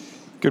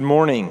Good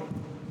morning.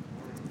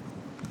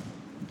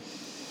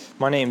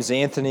 My name is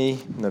Anthony.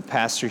 I'm the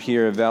pastor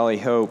here at Valley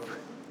Hope.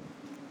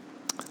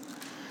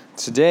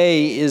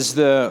 Today is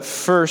the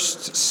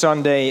first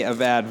Sunday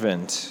of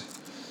Advent.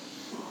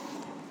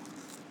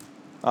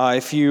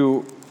 If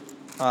you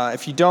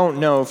don't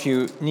know, if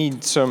you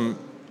need some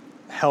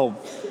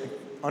help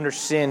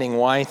understanding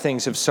why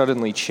things have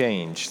suddenly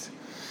changed,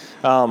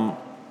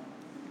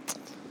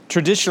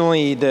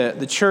 traditionally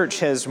the church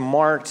has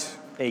marked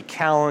a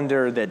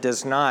calendar that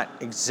does not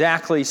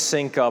exactly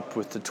sync up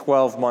with the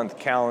 12-month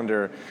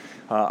calendar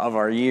of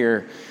our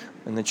year.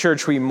 In the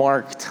church, we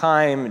mark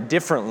time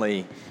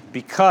differently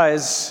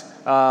because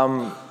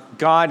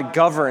God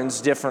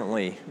governs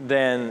differently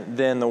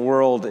than the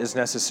world is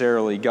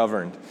necessarily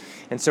governed.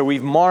 And so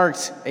we've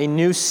marked a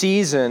new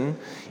season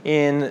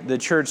in the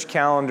church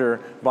calendar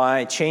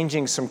by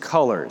changing some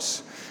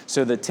colors.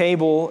 So the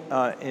table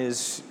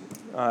is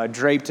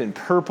draped in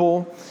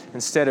purple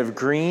instead of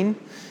green.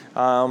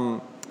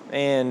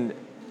 And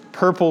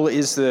purple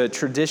is the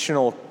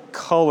traditional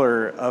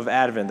color of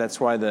Advent. That's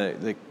why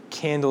the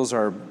candles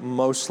are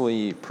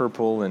mostly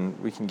purple, and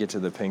we can get to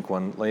the pink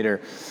one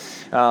later.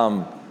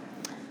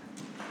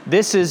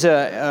 This is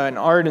an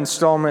art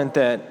installment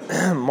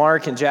that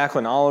Mark and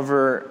Jacqueline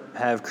Oliver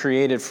have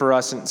created for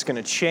us, and it's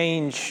going to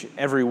change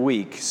every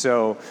week.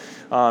 So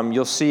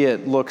you'll see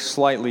it look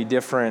slightly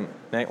different,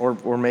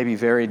 or maybe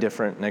very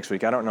different next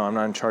week. I don't know. I'm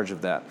not in charge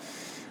of that.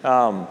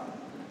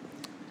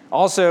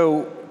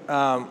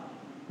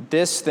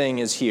 This thing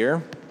is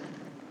here.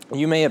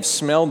 You may have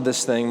smelled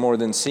this thing more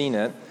than seen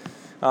it.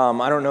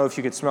 I don't know if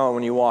you could smell it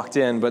when you walked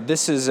in, but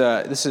this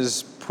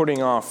is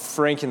putting off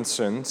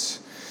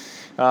frankincense,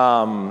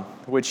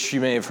 which you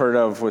may have heard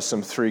of with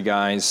some three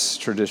guys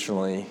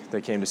traditionally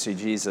that came to see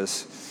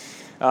Jesus.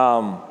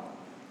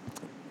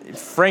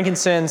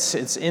 Frankincense,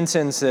 it's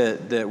incense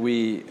that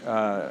we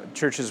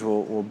churches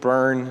will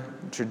burn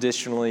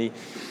traditionally.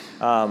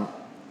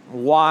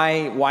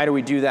 Why do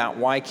we do that?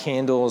 Why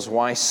candles?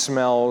 Why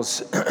smells?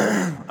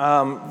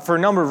 For a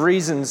number of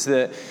reasons.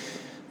 That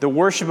the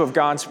worship of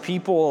God's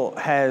people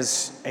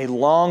has a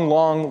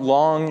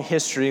long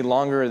history,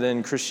 longer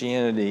than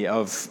Christianity,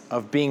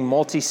 of being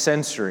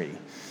multi-sensory.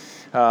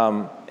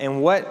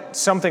 And what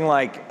something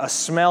like a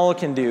smell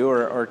can do,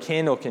 or a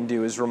candle can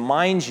do, is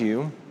remind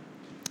you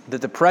that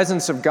the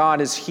presence of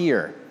God is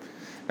here.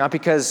 Not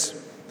because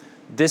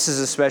this is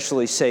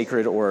especially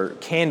sacred or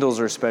candles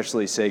are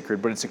especially sacred,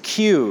 but it's a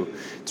cue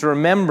to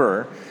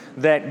remember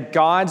that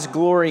God's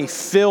glory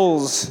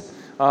fills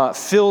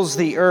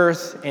the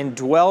earth and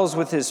dwells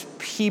with his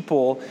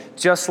people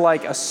just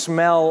like a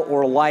smell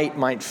or light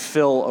might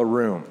fill a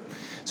room.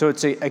 So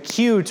it's a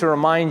cue to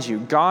remind you,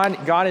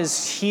 God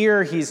is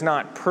here. He's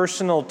not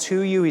personal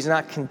to you. He's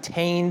not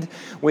contained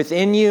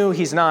within you.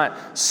 He's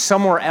not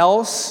somewhere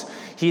else.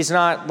 He's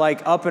not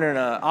like up in an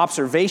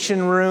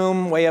observation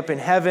room way up in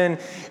heaven.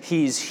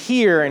 He's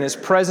here, and his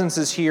presence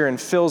is here and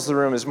fills the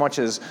room as much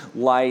as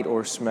light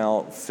or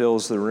smell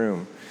fills the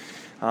room.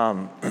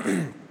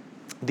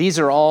 These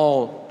are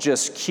all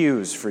just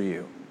cues for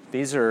you.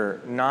 These are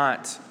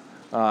not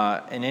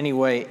in any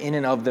way, in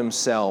and of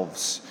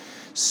themselves,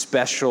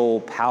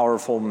 special,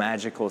 powerful,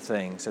 magical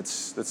things.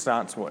 That's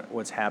not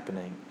what's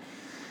happening.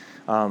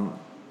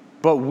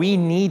 But we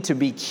need to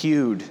be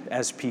cued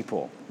as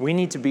people. We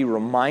need to be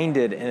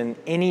reminded in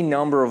any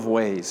number of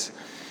ways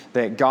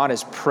that God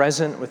is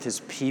present with his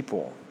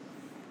people,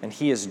 and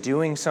he is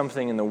doing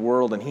something in the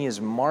world, and he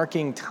is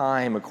marking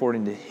time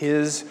according to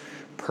his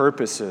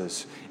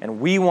purposes.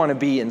 And we want to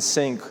be in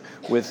sync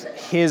with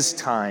his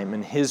time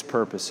and his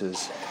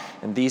purposes.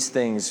 And these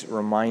things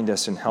remind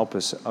us and help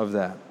us of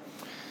that.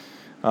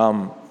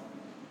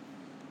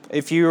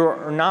 If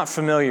you're not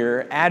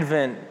familiar,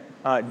 Advent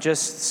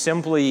just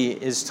simply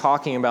is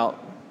talking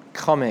about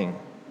coming.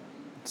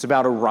 It's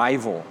about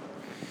arrival.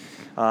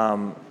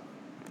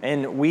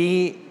 And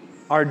we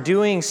are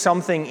doing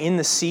something in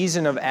the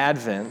season of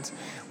Advent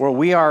where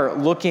we are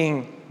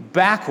looking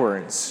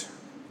backwards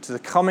to the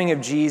coming of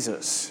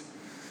Jesus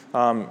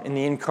in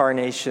the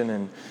incarnation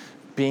and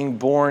being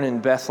born in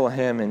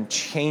Bethlehem and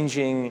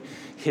changing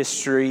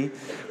history.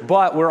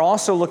 But we're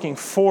also looking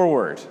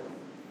forward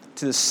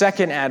to the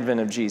second advent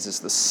of Jesus,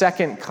 the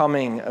second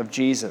coming of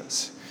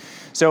Jesus.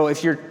 So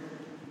if you're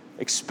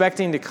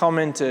expecting to come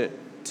into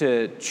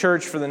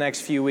church for the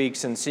next few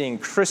weeks and seeing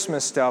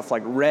Christmas stuff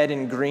like red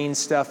and green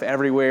stuff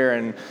everywhere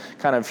and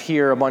kind of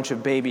hear a bunch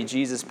of baby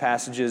Jesus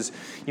passages,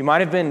 you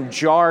might have been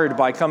jarred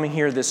by coming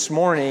here this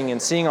morning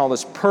and seeing all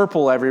this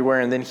purple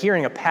everywhere and then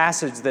hearing a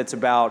passage that's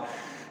about,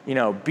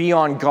 be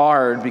on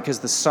guard because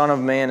the Son of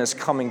Man is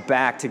coming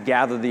back to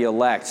gather the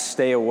elect,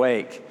 stay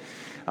awake.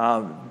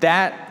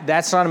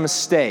 That's not a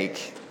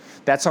mistake.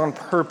 That's on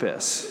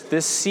purpose.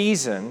 This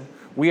season,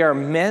 we are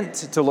meant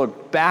to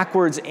look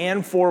backwards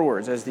and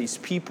forwards as these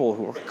people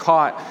who are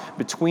caught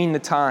between the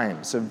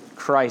times of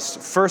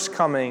Christ's first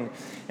coming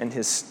and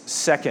his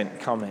second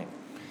coming.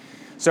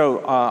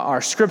 So our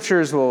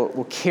scriptures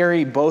will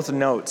carry both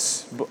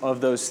notes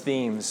of those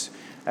themes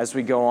as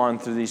we go on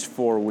through these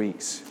 4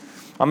 weeks.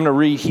 I'm going to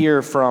read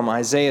here from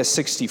Isaiah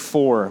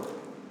 64,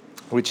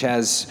 which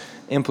has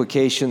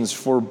implications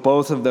for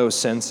both of those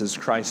senses,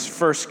 Christ's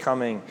first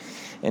coming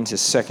and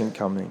his second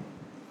coming.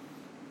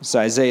 It's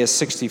Isaiah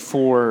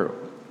 64,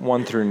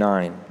 1 through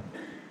 9.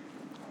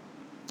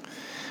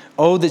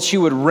 Oh, that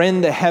you would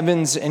rend the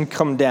heavens and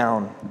come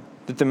down,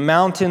 that the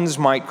mountains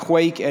might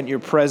quake at your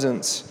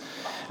presence,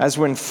 as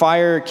when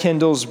fire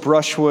kindles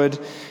brushwood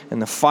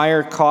and the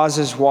fire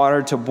causes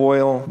water to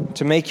boil,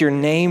 to make your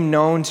name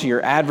known to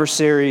your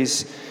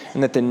adversaries,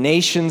 and that the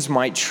nations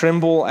might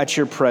tremble at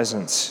your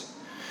presence.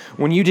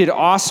 When you did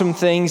awesome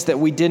things that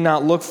we did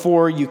not look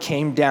for, you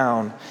came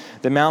down.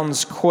 The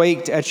mountains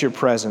quaked at your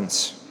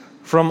presence.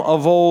 From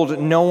of old,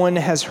 no one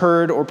has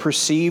heard or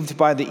perceived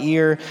by the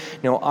ear.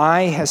 No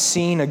eye has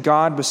seen a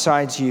God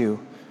besides you,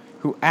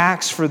 who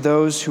acts for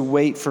those who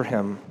wait for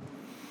him.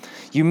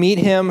 You meet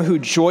him who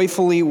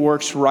joyfully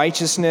works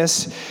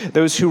righteousness,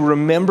 those who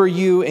remember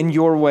you in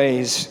your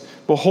ways.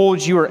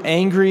 Behold, you are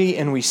angry,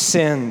 and we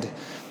sinned.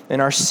 In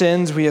our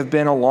sins we have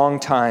been a long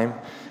time.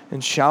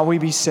 And shall we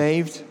be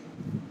saved?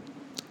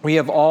 We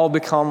have all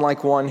become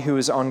like one who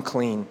is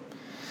unclean,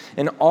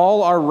 and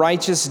all our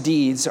righteous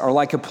deeds are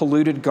like a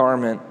polluted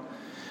garment.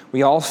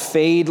 We all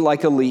fade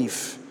like a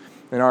leaf,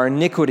 and our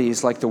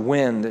iniquities, like the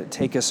wind,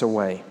 take us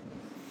away.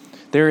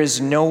 There is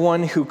no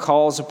one who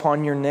calls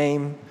upon your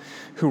name,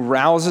 who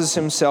rouses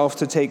himself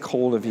to take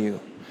hold of you.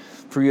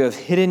 For you have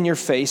hidden your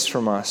face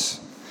from us,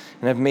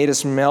 and have made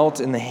us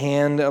melt in the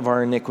hand of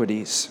our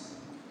iniquities.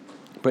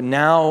 But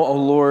now, O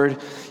Lord,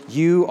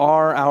 you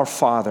are our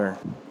Father.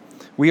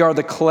 We are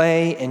the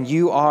clay, and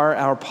you are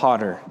our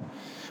potter.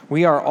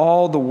 We are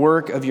all the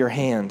work of your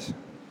hand.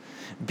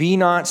 Be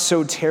not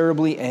so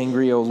terribly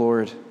angry, O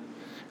Lord,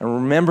 and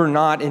remember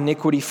not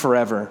iniquity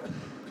forever.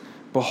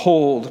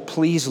 Behold,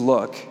 please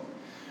look,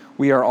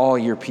 we are all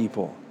your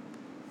people.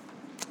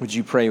 Would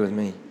you pray with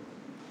me?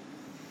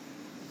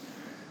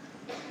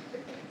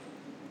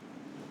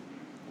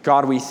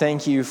 God, we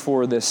thank you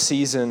for this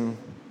season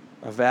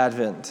of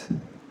Advent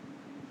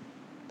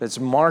that's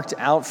marked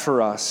out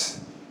for us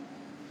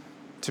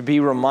to be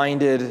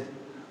reminded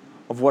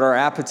of what our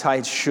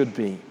appetites should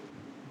be.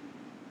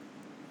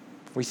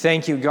 We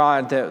thank you,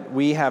 God, that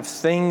we have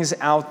things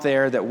out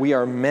there that we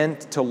are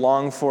meant to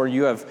long for.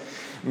 You have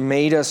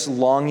made us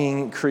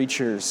longing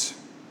creatures.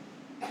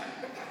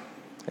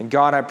 And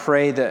God, I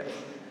pray that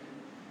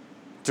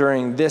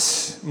during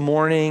this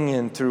morning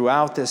and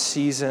throughout this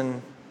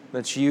season,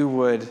 that you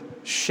would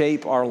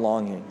shape our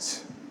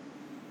longings.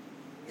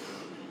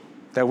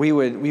 That we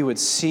would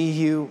see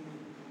you.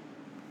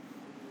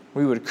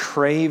 We would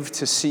crave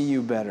to see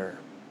you better.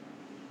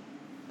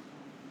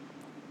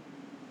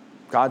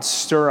 God,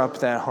 stir up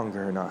that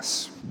hunger in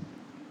us.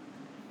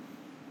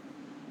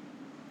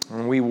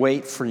 And we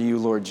wait for you,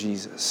 Lord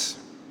Jesus,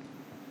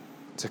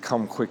 to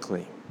come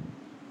quickly.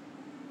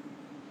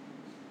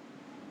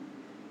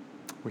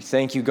 We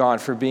thank you,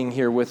 God, for being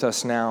here with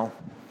us now.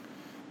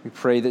 We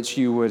pray that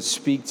you would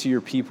speak to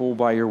your people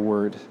by your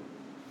word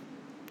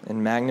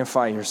and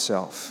magnify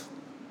yourself.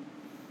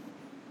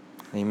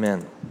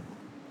 Amen.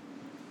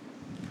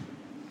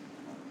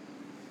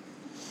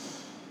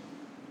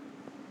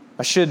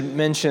 I should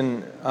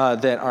mention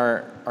that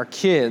our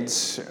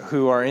kids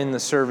who are in the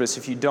service,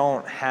 if you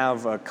don't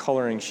have a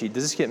coloring sheet,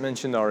 does this get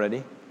mentioned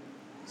already?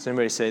 Does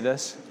anybody say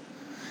this?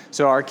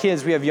 So our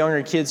kids, we have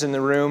younger kids in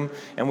the room,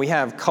 and we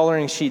have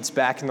coloring sheets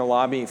back in the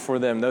lobby for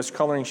them. Those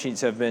coloring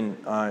sheets have been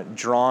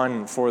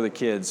drawn for the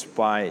kids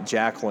by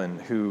Jacqueline,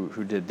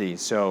 who did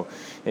these. So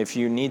if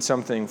you need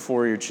something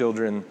for your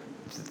children,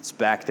 it's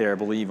back there, I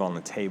believe, on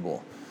the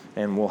table,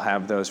 and we'll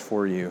have those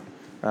for you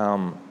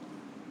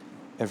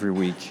every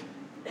week.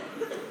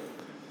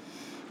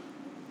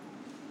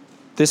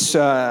 This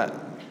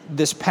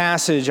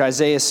passage,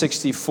 Isaiah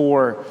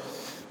 64,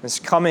 is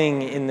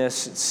coming in this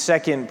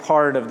second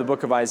part of the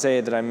book of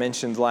Isaiah that I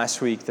mentioned last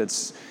week.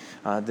 That's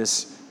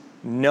this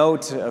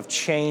note of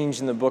change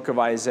in the book of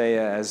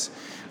Isaiah as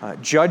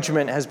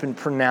judgment has been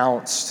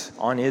pronounced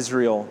on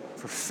Israel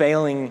for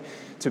failing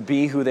to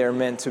be who they're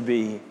meant to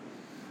be.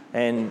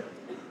 And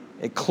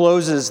it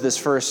closes this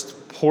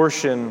first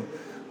portion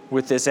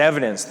with this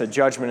evidence that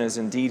judgment has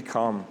indeed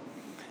come.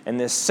 And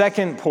this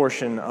second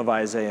portion of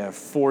Isaiah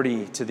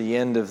 40 to the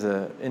end of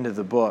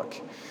the book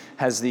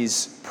has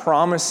these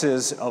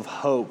promises of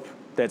hope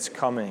that's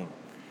coming.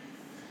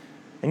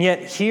 And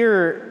yet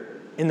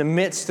here in the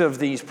midst of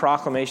these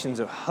proclamations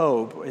of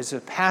hope is a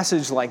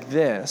passage like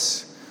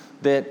this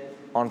that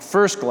on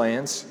first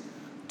glance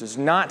does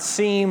not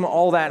seem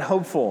all that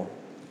hopeful.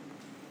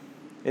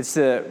 It's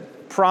the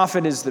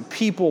prophet is the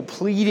people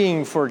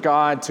pleading for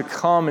God to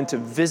come and to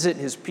visit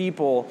his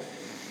people.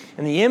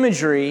 And the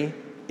imagery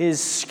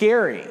is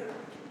scary.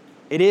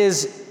 It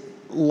is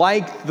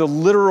like the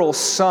literal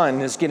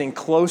sun is getting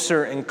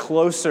closer and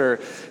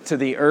closer to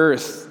the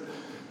earth.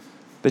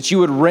 That you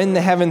would rend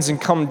the heavens and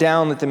come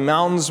down, that the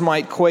mountains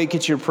might quake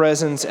at your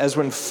presence, as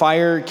when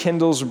fire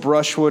kindles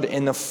brushwood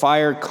and the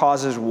fire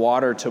causes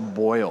water to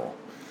boil.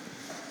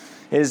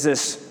 It is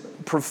this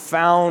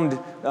profound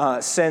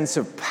sense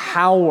of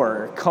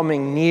power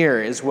coming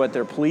near is what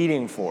they're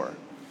pleading for.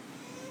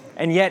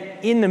 And yet,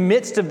 in the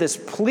midst of this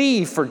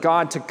plea for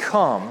God to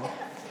come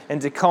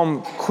and to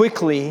come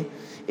quickly,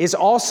 is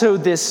also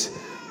this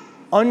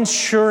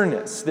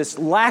unsureness, this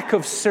lack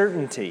of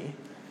certainty,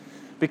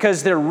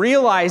 because they're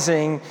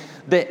realizing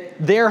that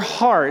their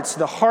hearts,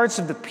 the hearts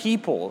of the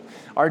people,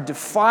 are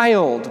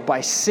defiled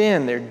by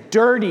sin. They're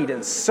dirtied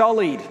and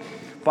sullied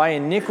by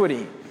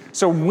iniquity.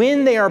 So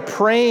when they are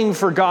praying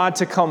for God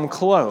to come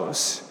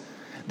close,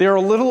 they're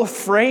a little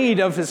afraid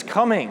of his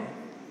coming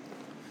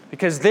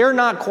because they're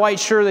not quite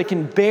sure they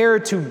can bear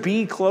to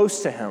be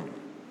close to him.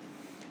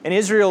 And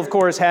Israel, of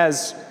course,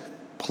 has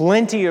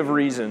plenty of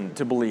reason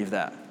to believe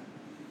that.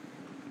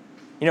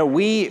 You know,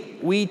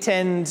 we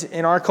tend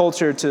in our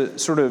culture to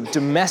sort of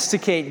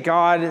domesticate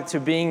God to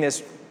being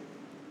this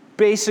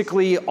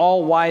basically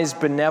all-wise,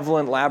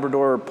 benevolent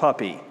Labrador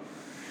puppy.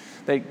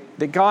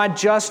 That God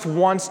just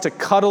wants to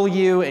cuddle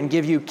you and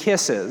give you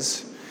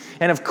kisses.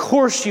 And of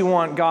course you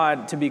want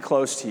God to be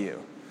close to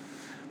you.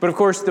 But of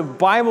course the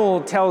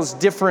Bible tells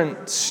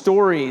different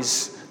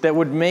stories that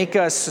would make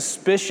us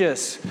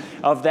suspicious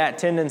of that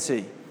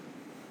tendency.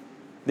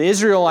 The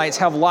Israelites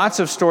have lots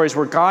of stories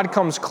where God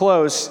comes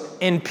close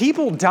and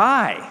people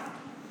die.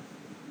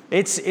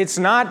 It's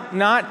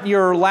not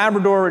your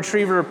Labrador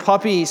Retriever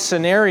puppy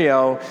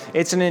scenario.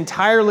 It's an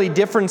entirely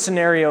different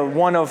scenario,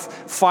 one of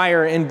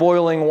fire and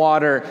boiling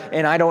water,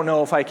 and I don't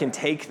know if I can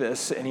take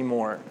this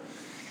anymore.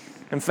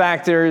 In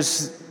fact,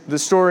 there's the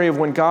story of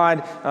when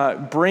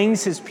God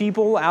brings his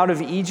people out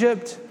of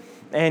Egypt,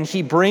 and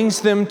he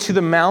brings them to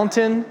the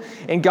mountain,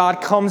 and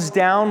God comes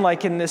down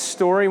like in this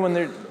story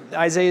when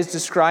Isaiah is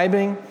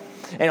describing.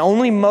 And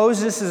only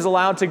Moses is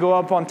allowed to go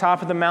up on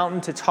top of the mountain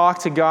to talk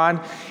to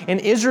God. And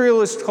Israel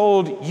is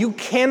told, you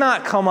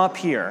cannot come up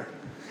here.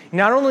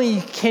 Not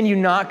only can you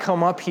not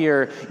come up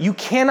here, you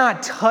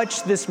cannot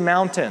touch this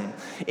mountain.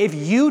 If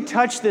you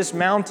touch this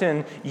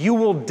mountain, you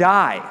will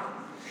die.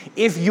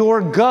 If your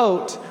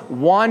goat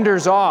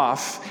wanders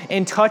off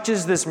and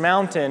touches this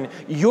mountain,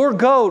 your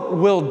goat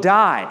will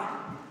die.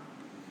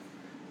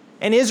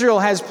 And Israel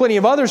has plenty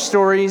of other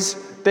stories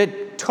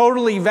that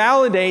totally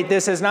validate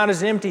this as not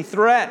as an empty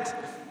threat.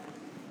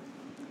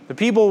 The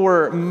people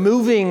were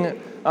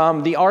moving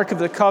the Ark of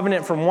the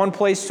Covenant from one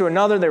place to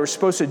another. They were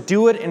supposed to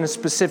do it in a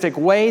specific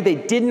way. They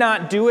did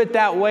not do it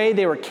that way.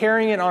 They were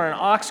carrying it on an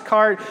ox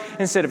cart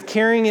instead of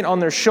carrying it on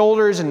their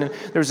shoulders. And there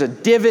was a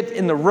divot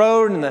in the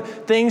road, and the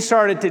thing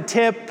started to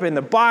tip, and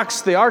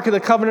the Ark of the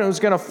Covenant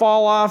was going to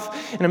fall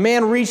off. And a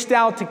man reached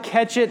out to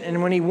catch it,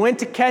 and when he went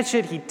to catch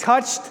it, he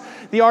touched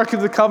the Ark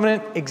of the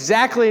Covenant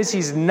exactly as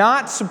he's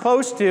not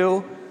supposed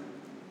to,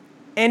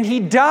 and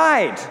he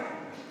died.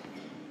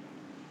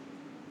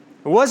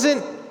 It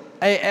wasn't,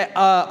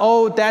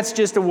 that's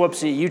just a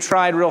whoopsie. You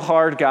tried real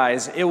hard,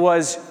 guys. It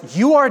was,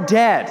 you are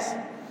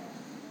dead.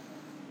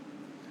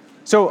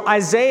 So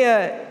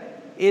Isaiah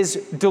is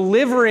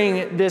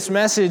delivering this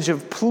message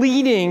of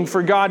pleading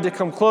for God to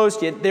come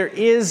close, yet there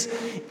is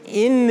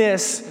in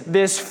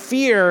this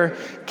fear,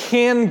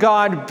 can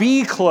God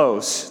be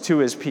close to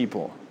his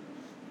people?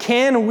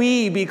 Can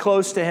we be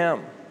close to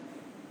him?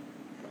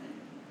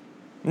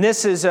 And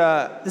this is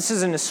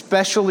an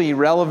especially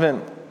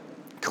relevant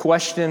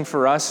question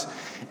for us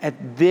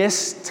at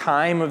this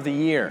time of the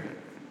year.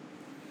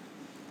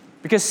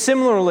 Because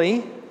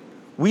similarly,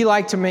 we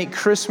like to make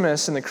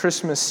Christmas and the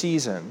Christmas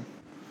season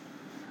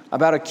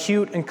about a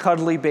cute and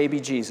cuddly baby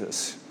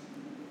Jesus.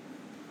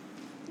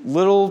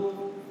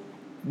 Little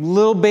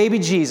baby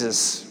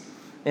Jesus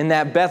in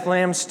that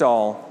Bethlehem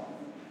stall.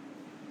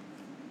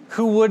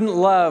 Who wouldn't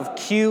love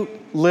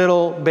cute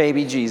little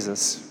baby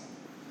Jesus?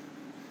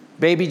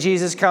 Baby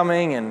Jesus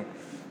coming, and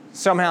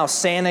somehow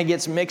Santa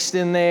gets mixed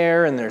in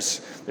there, and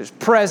there's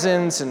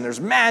presents, and there's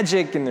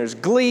magic, and there's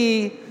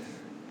glee.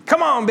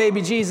 Come on,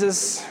 baby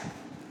Jesus.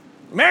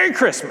 Merry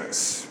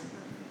Christmas.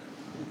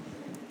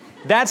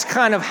 That's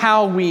kind of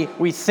how we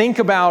think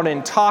about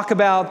and talk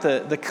about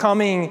the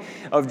coming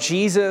of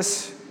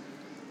Jesus.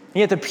 And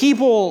yet the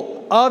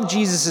people of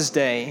Jesus'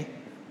 day,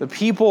 the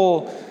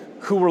people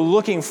who were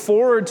looking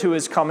forward to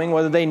his coming,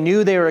 whether they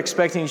knew they were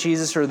expecting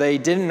Jesus or they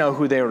didn't know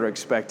who they were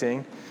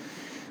expecting,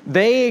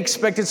 they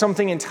expected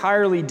something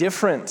entirely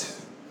different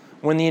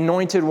when the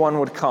Anointed One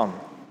would come.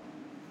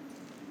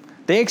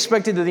 They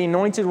expected that the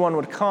Anointed One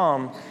would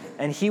come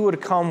and he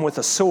would come with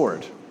a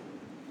sword.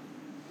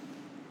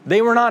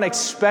 They were not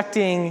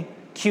expecting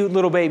cute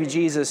little baby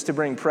Jesus to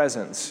bring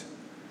presents.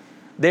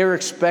 They were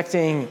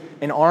expecting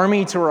an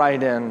army to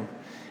ride in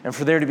and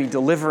for there to be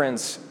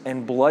deliverance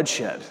and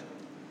bloodshed.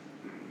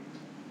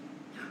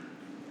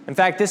 In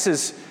fact, this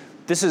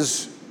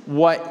is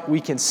what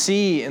we can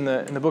see in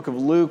the book of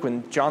Luke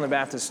when John the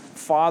Baptist's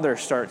father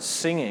starts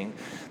singing.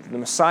 The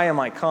Messiah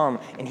might come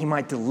and he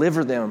might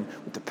deliver them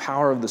with the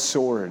power of the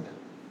sword.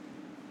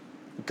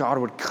 God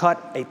would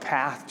cut a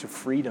path to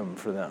freedom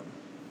for them.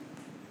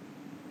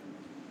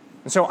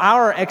 And so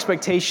our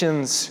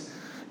expectations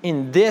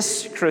in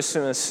this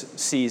Christmas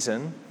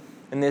season,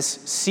 in this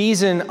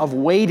season of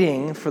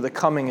waiting for the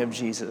coming of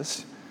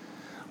Jesus,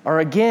 are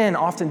again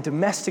often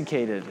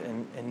domesticated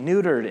and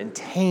neutered and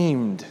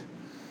tamed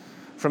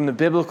from the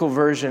biblical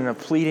version of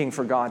pleading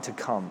for God to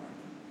come.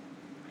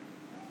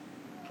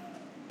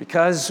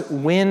 Because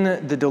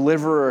when the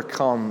deliverer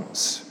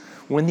comes,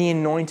 when the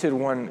anointed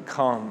one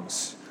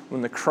comes,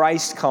 when the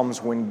Christ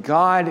comes, when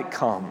God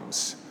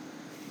comes,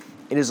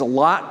 it is a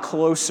lot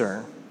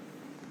closer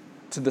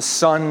to the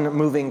sun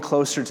moving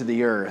closer to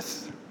the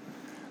earth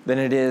than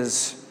it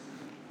is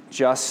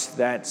just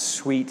that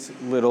sweet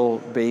little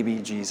baby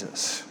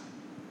Jesus.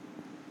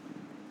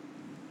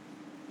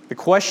 The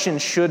question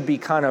should be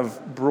kind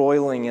of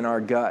broiling in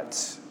our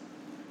guts.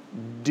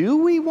 Do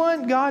we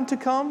want God to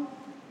come?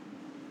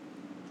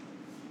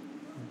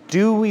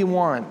 Do we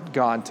want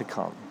God to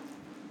come?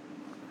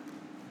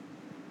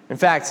 In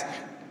fact,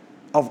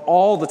 of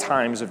all the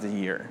times of the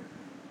year,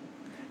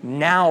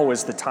 now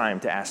is the time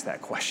to ask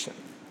that question.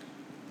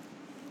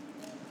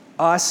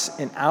 Us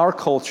in our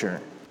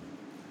culture,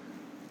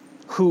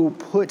 who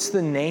puts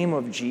the name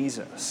of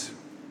Jesus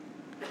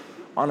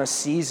on a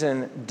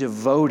season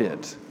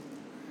devoted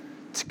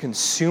to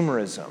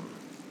consumerism,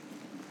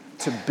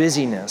 to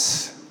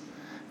busyness,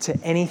 to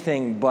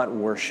anything but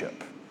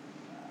worship.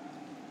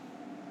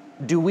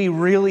 Do we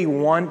really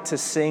want to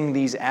sing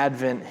these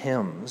Advent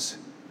hymns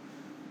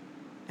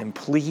and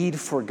plead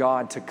for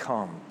God to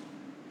come?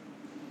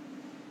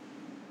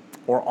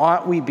 Or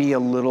ought we be a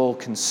little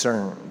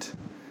concerned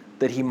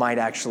that he might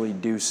actually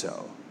do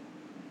so?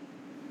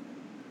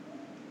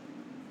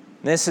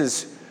 This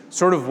is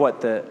sort of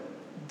what the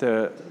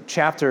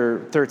chapter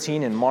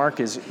 13 in Mark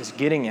is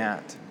getting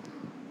at.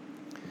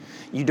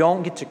 You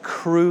don't get to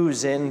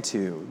cruise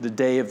into the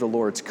day of the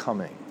Lord's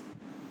coming.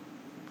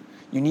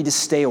 You need to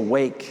stay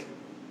awake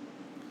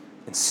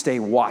and stay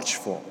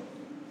watchful,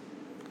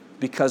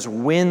 because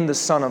when the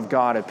Son of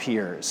God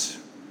appears,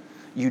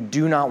 you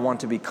do not want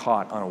to be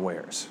caught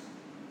unawares.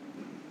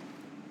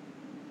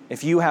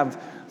 If you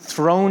have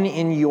thrown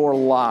in your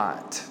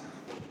lot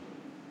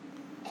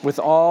with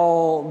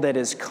all that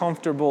is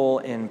comfortable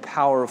and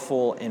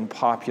powerful and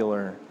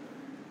popular,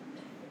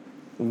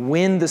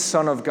 when the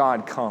Son of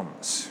God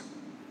comes,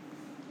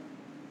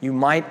 you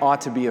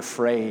ought to be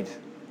afraid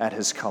at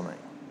his coming.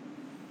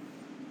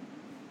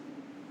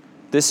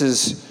 This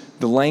is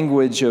the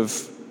language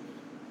of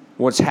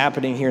what's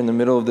happening here in the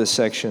middle of this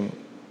section.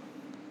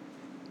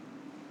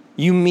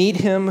 You meet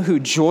him who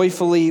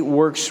joyfully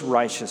works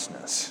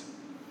righteousness,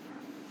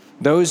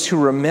 those who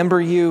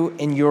remember you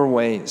in your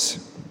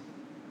ways.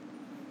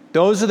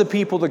 Those are the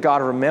people that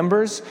God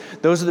remembers.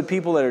 Those are the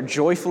people that are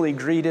joyfully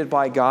greeted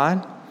by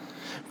God.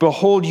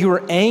 Behold, you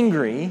are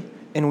angry,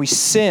 and we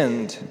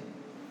sinned.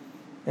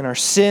 In our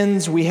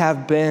sins we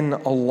have been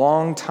a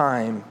long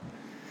time.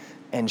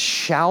 And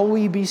shall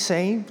we be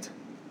saved?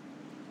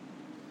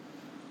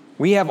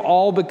 We have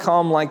all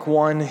become like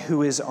one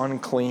who is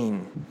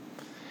unclean,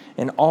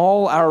 and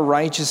all our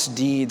righteous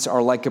deeds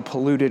are like a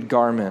polluted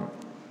garment.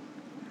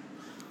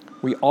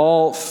 We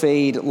all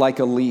fade like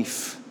a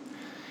leaf,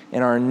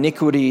 and our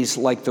iniquities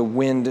like the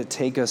wind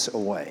take us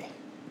away.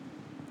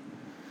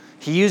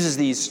 He uses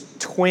these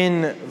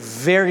twin,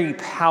 very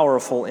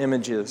powerful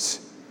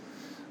images.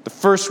 The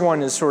first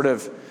one is sort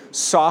of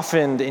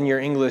softened in your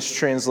English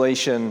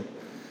translation.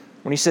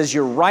 When he says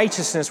your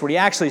righteousness, what he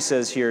actually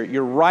says here,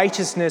 your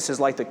righteousness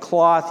is like the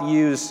cloth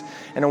used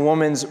in a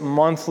woman's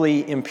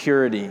monthly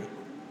impurity.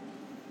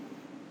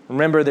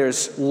 Remember,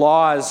 there's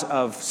laws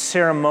of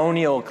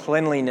ceremonial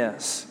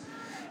cleanliness.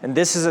 And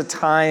this is a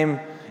time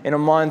in a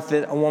month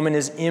that a woman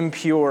is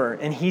impure.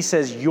 And he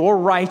says your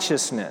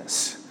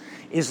righteousness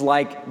is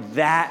like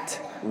that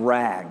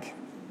rag.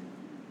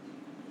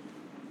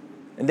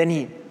 And then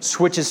he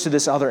switches to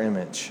this other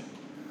image.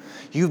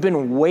 You've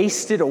been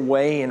wasted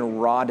away and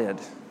rotted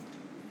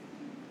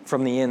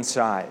from the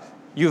inside.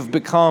 You've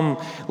become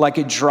like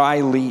a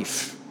dry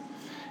leaf,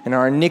 and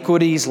our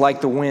iniquities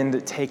like the wind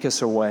that take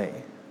us away.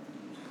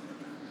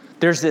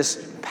 There's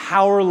this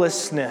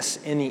powerlessness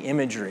in the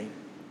imagery.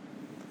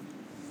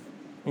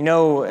 You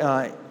know,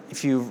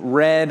 if you've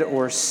read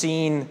or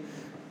seen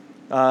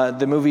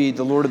the movie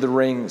The Lord of the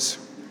Rings,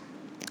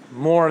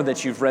 more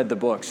that you've read the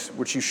books,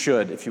 which you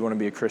should if you want to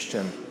be a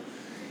Christian.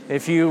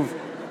 If you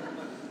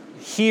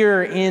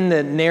hear in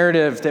the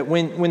narrative that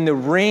when the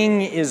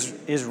ring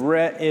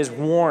is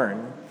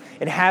worn,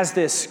 it has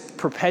this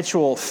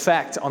perpetual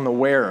effect on the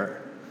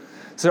wearer.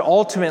 So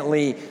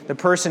ultimately, the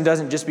person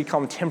doesn't just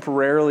become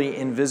temporarily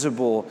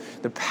invisible.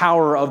 The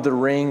power of the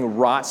ring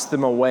rots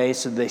them away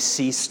so they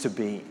cease to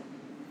be.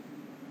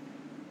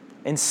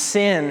 And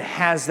sin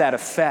has that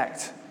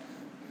effect.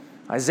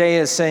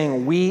 Isaiah is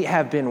saying, we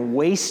have been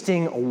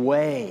wasting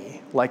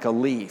away like a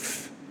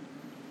leaf.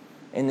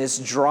 In this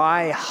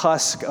dry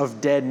husk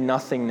of dead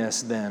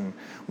nothingness, then,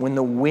 when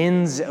the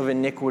winds of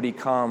iniquity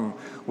come,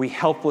 we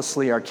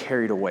helplessly are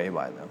carried away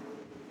by them.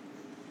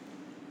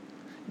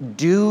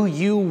 Do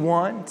you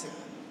want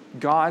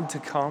God to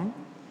come?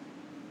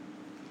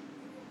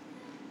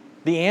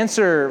 The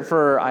answer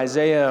for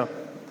Isaiah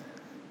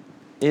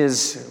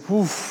is,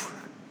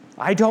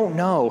 I don't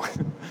know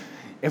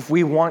if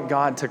we want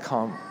God to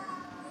come.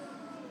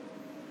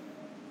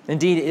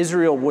 Indeed,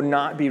 Israel would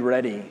not be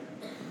ready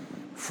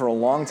for a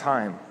long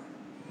time.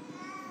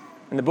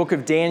 In the book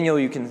of Daniel,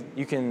 you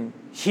can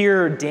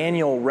hear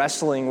Daniel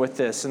wrestling with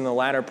this in the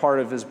latter part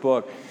of his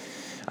book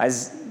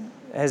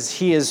as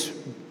he is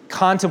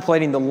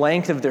contemplating the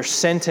length of their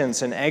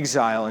sentence in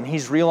exile, and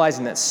he's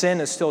realizing that sin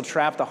has still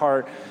trapped the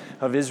heart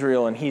of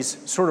Israel, and he's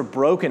sort of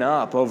broken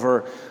up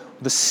over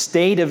the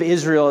state of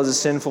Israel as a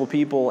sinful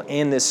people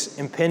and this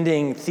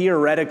impending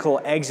theoretical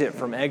exit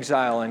from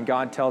exile. And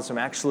God tells him,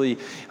 actually,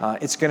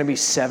 it's going to be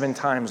 7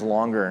 times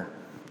longer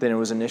than it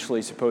was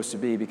initially supposed to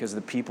be because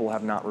the people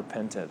have not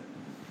repented.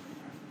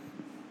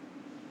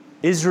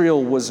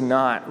 Israel was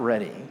not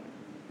ready.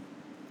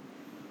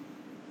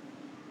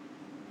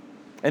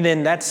 And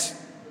then that's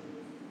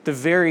the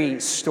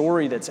very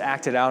story that's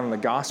acted out in the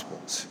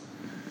Gospels.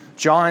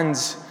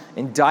 John's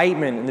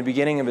indictment in the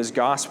beginning of his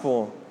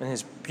gospel and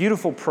his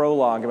beautiful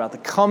prologue about the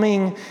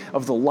coming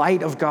of the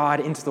light of God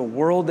into the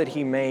world that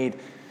he made,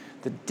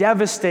 the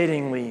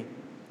devastatingly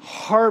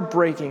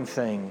heartbreaking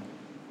thing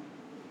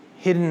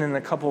hidden in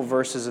a couple of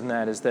verses in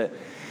that is that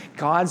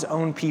God's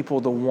own people,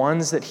 the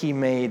ones that he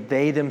made,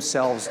 they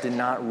themselves did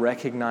not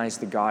recognize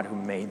the God who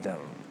made them.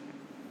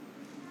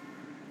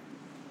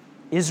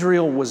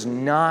 Israel was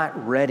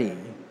not ready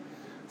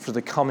for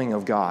the coming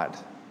of God.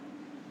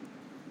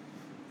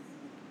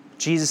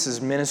 Jesus'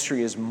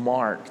 ministry is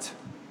marked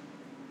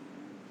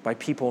by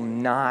people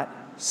not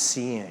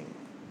seeing,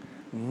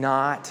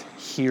 not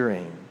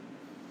hearing,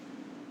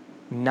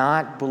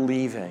 not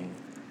believing,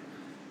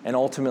 and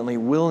ultimately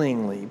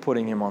willingly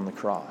putting him on the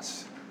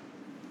cross.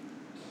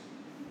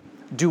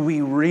 Do we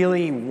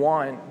really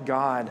want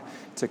God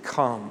to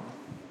come?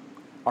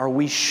 Are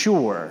we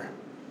sure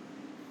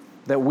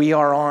that we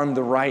are on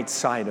the right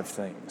side of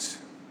things?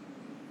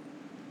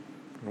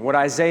 And what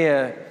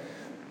Isaiah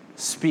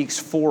speaks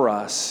for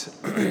us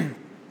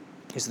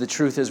is the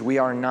truth is we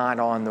are not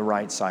on the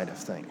right side of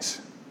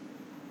things.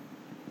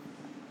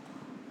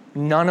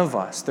 None of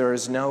us, there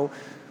is not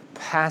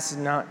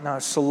a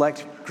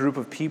select group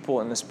of people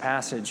in this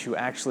passage who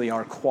actually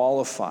are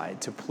qualified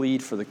to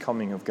plead for the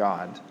coming of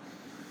God.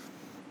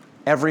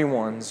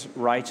 Everyone's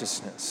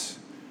righteousness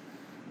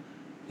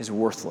is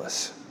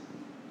worthless.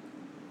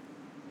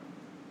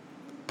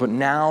 But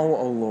now,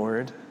 O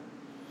Lord,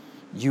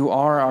 you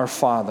are our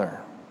Father.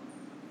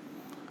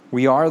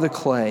 We are the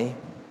clay,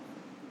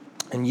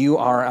 and you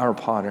are our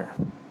potter.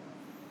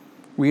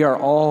 We are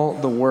all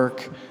the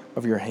work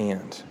of your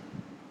hand.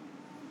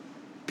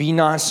 Be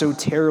not so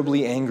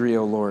terribly angry,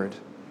 O Lord.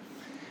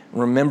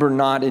 Remember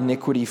not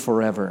iniquity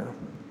forever.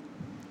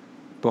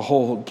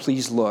 Behold,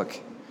 please look.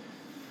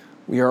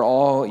 We are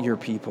all your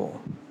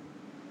people.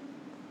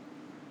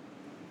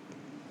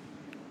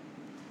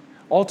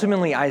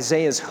 Ultimately,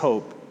 Isaiah's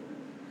hope,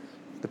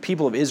 the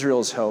people of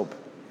Israel's hope,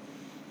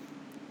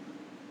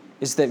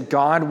 is that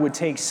God would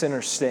take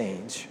center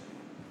stage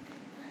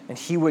and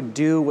he would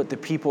do what the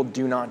people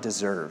do not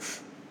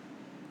deserve.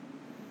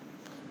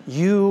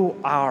 You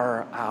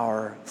are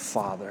our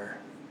Father.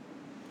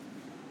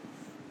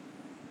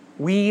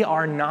 We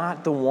are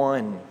not the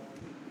one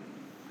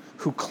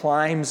who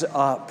climbs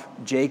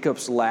up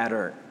Jacob's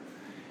ladder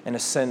and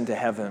ascends to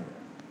heaven.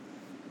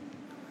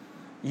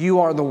 You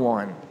are the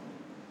one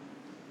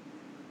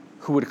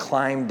who would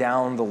climb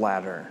down the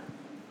ladder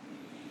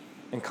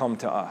and come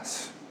to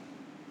us.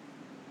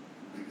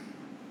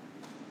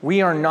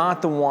 We are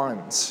not the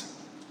ones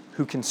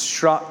who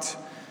construct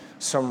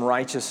some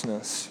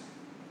righteousness.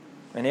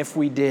 And if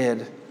we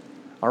did,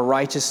 our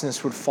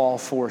righteousness would fall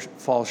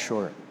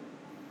short.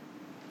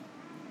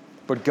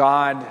 But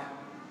God,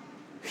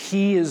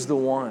 he is the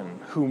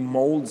one who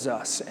molds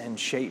us and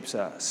shapes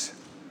us.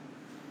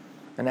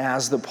 And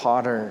as the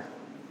potter,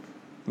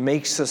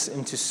 makes us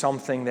into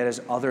something that is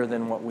other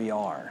than what we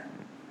are.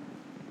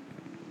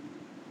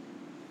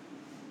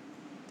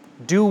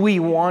 Do we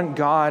want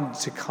God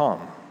to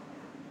come?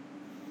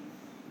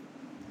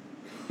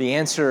 The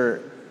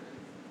answer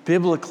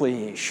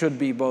biblically should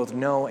be both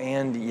no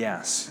and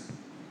yes.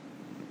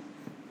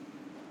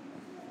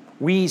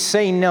 We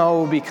say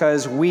no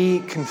because we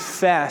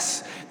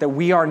confess that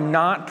we are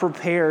not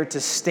prepared to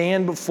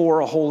stand before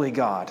a holy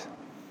God.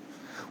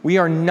 We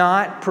are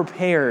not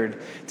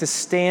prepared to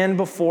stand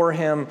before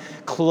him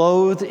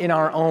clothed in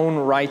our own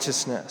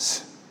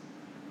righteousness.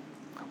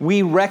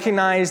 We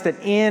recognize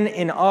that in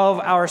and of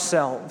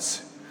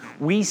ourselves,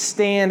 we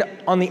stand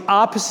on the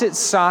opposite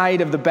side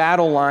of the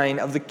battle line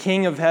of the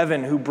King of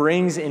Heaven who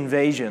brings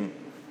invasion.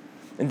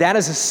 And that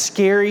is a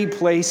scary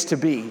place to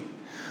be.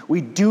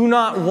 We do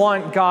not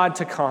want God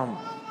to come.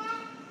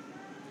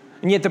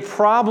 And yet the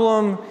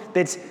problem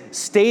that's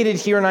stated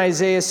here in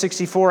Isaiah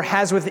 64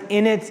 has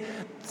within it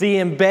the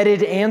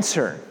embedded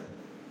answer.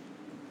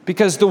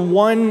 Because the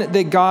one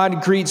that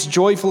God greets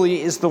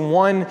joyfully is the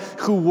one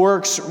who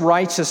works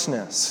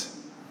righteousness.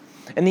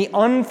 And the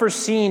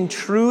unforeseen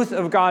truth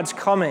of God's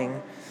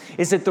coming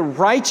is that the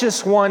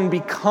righteous one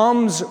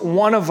becomes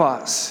one of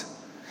us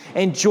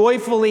and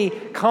joyfully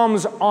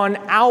comes on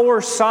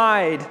our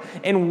side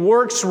and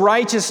works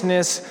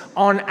righteousness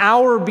on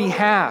our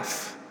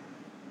behalf.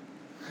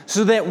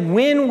 So that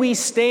when we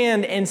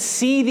stand and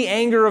see the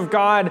anger of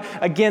God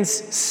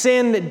against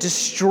sin that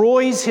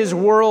destroys his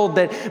world,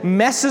 that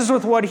messes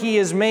with what he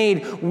has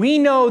made, we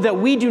know that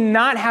we do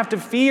not have to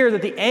fear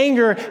that the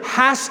anger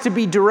has to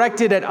be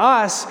directed at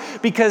us,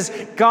 because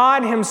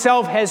God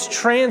himself has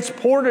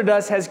transported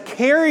us, has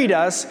carried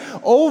us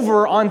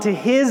over onto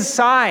his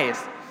side.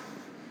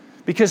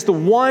 Because the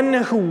one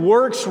who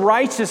works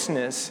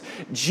righteousness,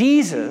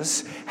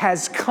 Jesus,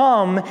 has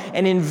come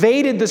and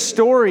invaded the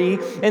story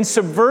and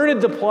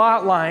subverted the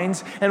plot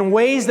lines in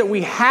ways that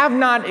we have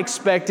not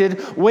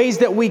expected, ways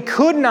that we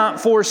could not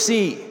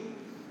foresee.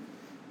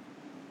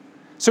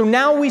 So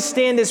now we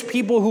stand as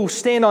people who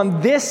stand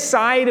on this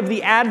side of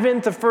the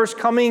Advent, the first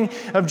coming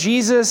of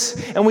Jesus,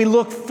 and we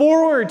look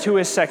forward to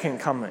his second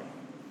coming.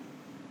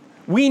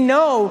 We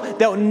know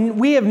that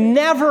we have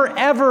never,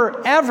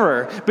 ever,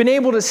 ever been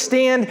able to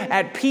stand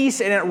at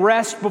peace and at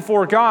rest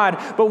before God,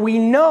 but we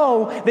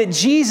know that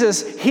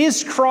Jesus,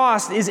 his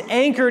cross, is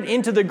anchored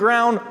into the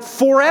ground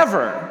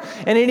forever,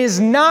 and it is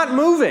not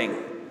moving.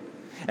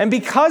 And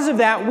because of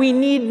that, we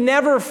need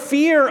never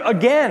fear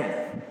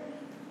again.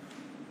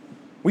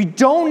 We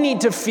don't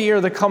need to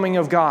fear the coming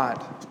of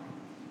God.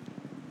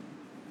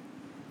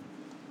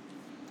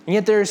 And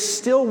yet there is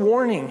still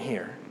warning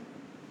here.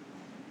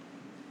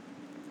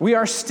 We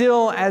are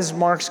still, as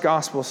Mark's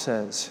gospel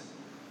says,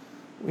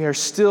 we are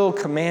still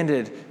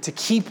commanded to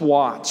keep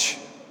watch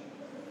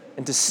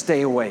and to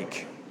stay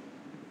awake.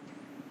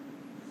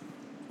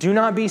 Do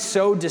not be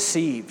so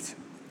deceived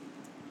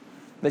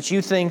that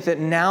you think that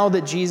now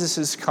that Jesus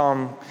has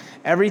come,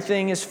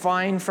 everything is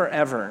fine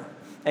forever,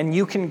 and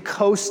you can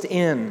coast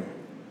in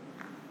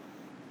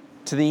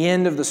to the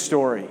end of the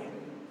story.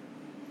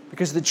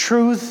 Because the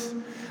truth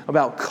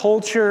about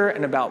culture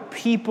and about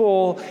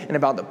people and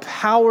about the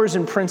powers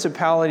and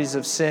principalities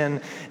of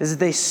sin is that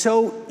they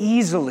so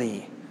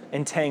easily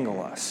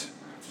entangle us.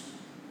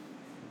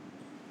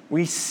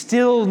 We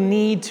still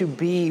need to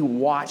be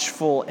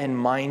watchful and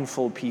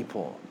mindful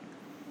people,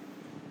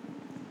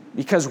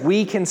 because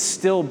we can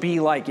still be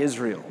like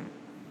Israel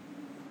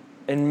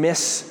and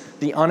miss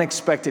the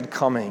unexpected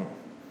coming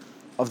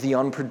of the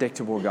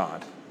unpredictable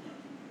God.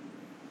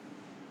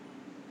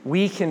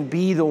 We can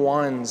be the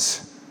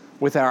ones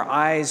with our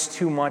eyes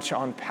too much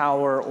on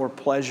power or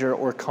pleasure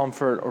or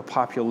comfort or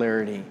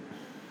popularity.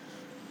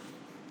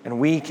 And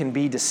we can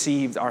be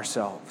deceived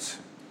ourselves.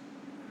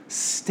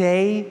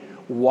 Stay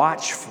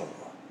watchful.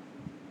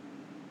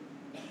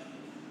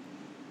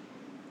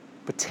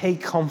 But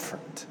take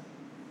comfort,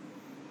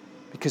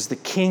 because the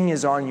King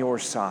is on your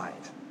side.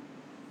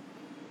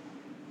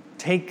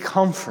 Take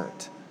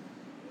comfort,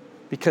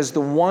 because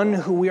the one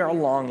who we are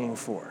longing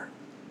for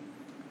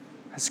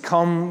has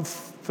come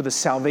for the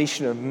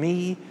salvation of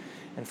me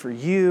and for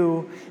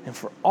you and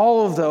for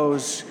all of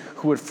those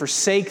who would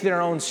forsake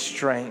their own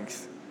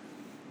strength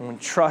and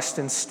would trust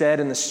instead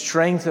in the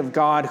strength of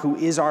God, who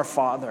is our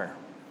Father,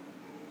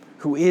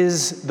 who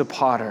is the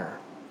potter,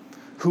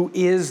 who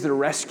is the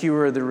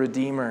rescuer, the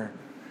redeemer,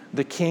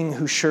 the King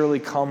who surely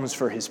comes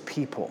for his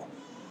people.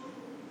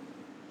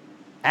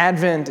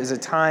 Advent is a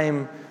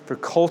time for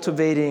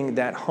cultivating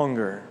that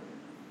hunger,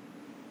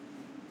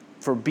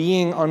 for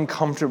being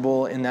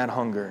uncomfortable in that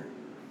hunger,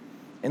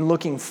 and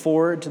looking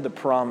forward to the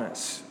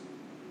promise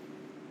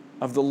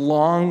of the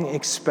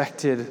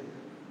long-expected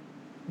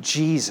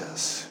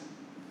Jesus,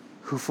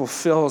 who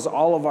fulfills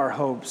all of our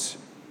hopes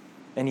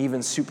and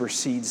even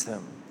supersedes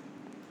them.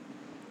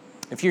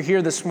 If you're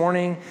here this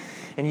morning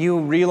and you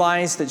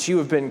realize that you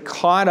have been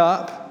caught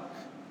up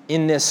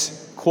in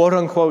this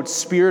quote-unquote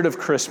spirit of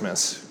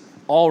Christmas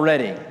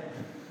already,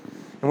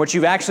 and what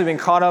you've actually been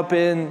caught up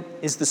in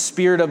is the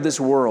spirit of this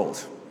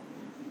world,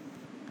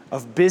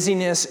 of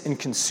busyness and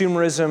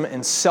consumerism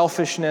and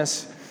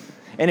selfishness,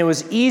 and it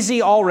was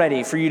easy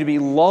already for you to be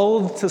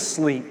lulled to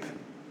sleep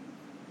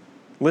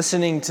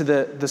listening to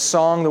the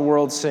song the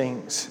world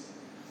sings,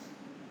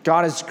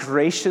 God has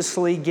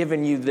graciously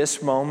given you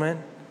this moment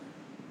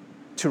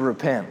to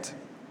repent.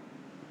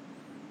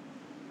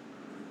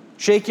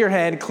 Shake your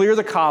head, clear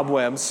the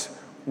cobwebs,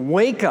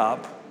 wake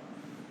up,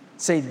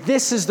 say,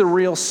 this is the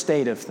real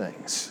state of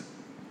things.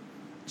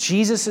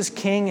 Jesus is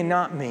king and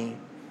not me.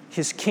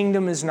 His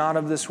kingdom is not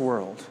of this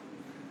world.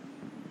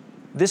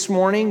 This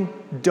morning,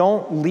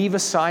 don't leave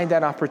aside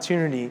that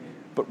opportunity,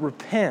 but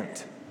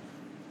repent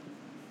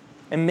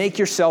and make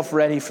yourself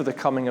ready for the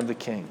coming of the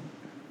King.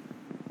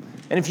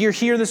 And if you're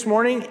here this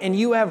morning and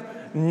you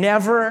have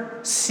never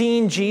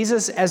seen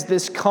Jesus as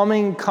this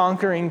coming,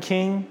 conquering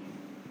King,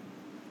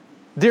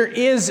 there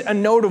is a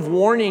note of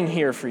warning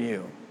here for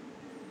you.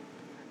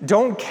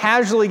 Don't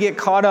casually get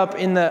caught up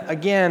in the,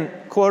 again,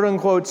 quote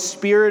unquote,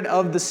 spirit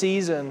of the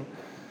season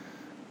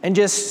and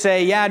just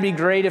say, yeah, it'd be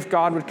great if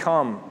God would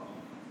come,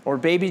 or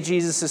baby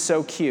Jesus is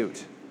so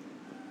cute.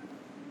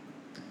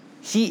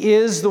 He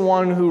is the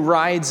one who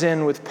rides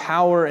in with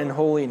power and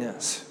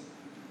holiness.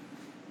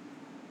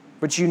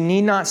 But you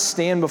need not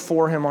stand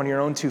before him on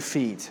your own 2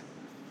 feet.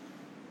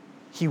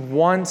 He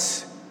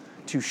wants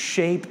to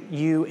shape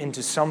you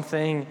into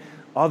something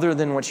other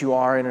than what you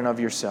are in and of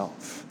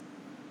yourself.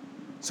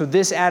 So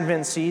this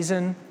Advent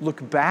season,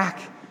 look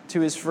back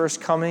to his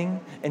first coming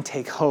and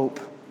take hope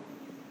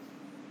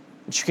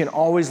that you can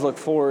always look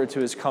forward to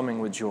his coming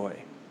with joy.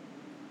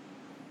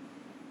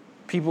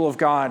 People of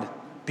God,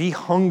 be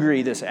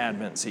hungry this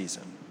Advent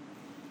season.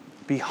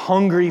 Be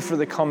hungry for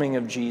the coming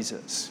of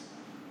Jesus.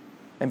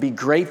 And be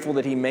grateful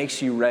that he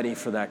makes you ready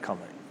for that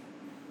coming.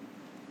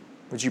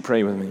 Would you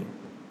pray with me?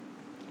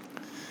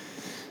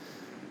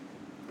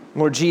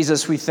 Lord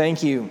Jesus, we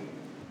thank you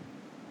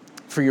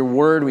for your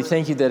word. We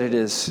thank you that it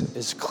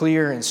is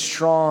clear and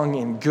strong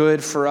and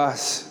good for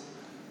us.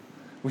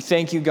 We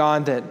thank you,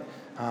 God, that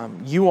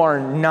you are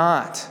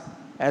not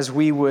as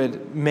we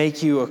would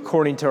make you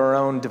according to our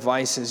own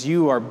devices.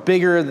 You are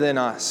bigger than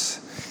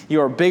us.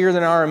 You are bigger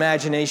than our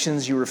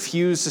imaginations. You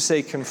refuse to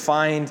stay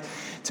confined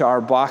to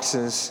our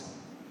boxes.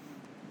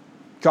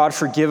 God,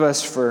 forgive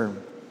us for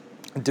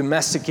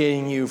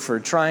domesticating you, for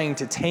trying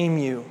to tame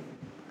you.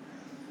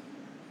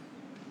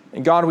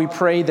 And God, we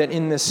pray that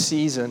in this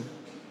season,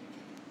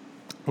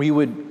 we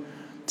would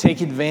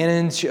take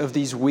advantage of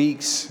these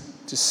weeks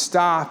to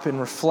stop and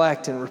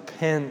reflect and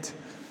repent.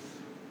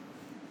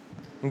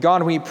 And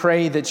God, we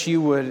pray that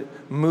you would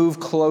move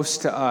close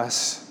to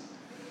us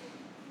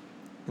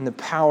in the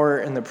power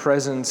and the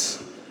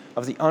presence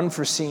of the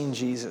unforeseen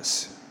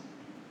Jesus.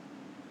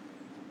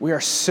 We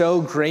are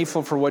so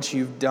grateful for what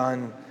you've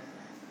done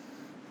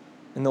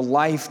in the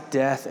life,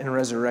 death, and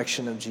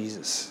resurrection of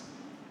Jesus.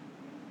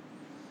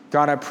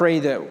 God, I pray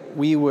that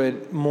we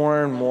would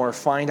more and more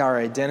find our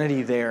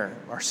identity there,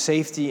 our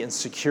safety and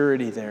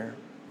security there.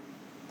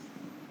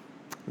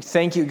 We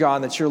thank you,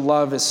 God, that your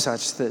love is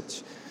such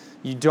that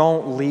you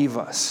don't leave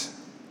us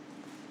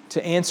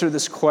to answer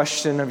this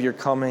question of your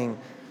coming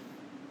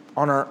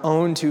on our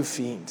own 2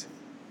 feet.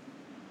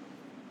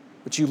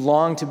 But you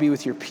long to be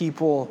with your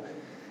people,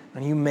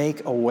 and you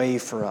make a way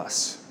for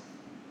us.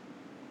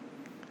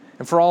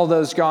 And for all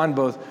those gone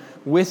both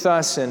with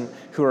us and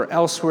who are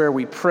elsewhere,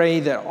 we pray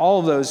that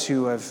all those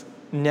who have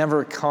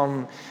never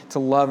come to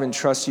love and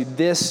trust you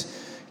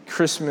this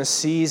Christmas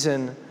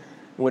season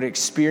would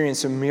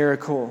experience a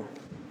miracle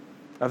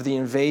of the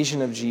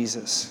invasion of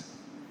Jesus.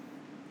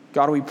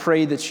 God, we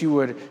pray that you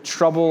would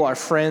trouble our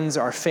friends,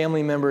 our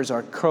family members,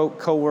 our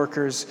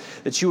co-workers,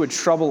 that you would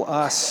trouble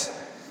us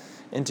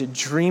into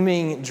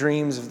dreaming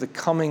dreams of the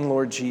coming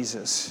Lord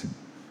Jesus,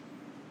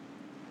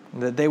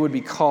 and that they would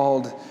be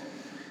called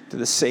to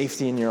the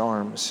safety in your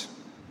arms.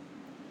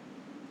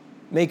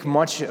 Make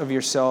much of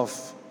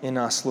yourself in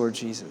us, Lord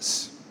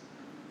Jesus.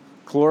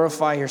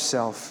 Glorify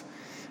yourself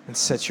and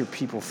set your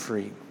people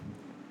free.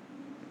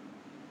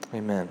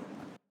 Amen.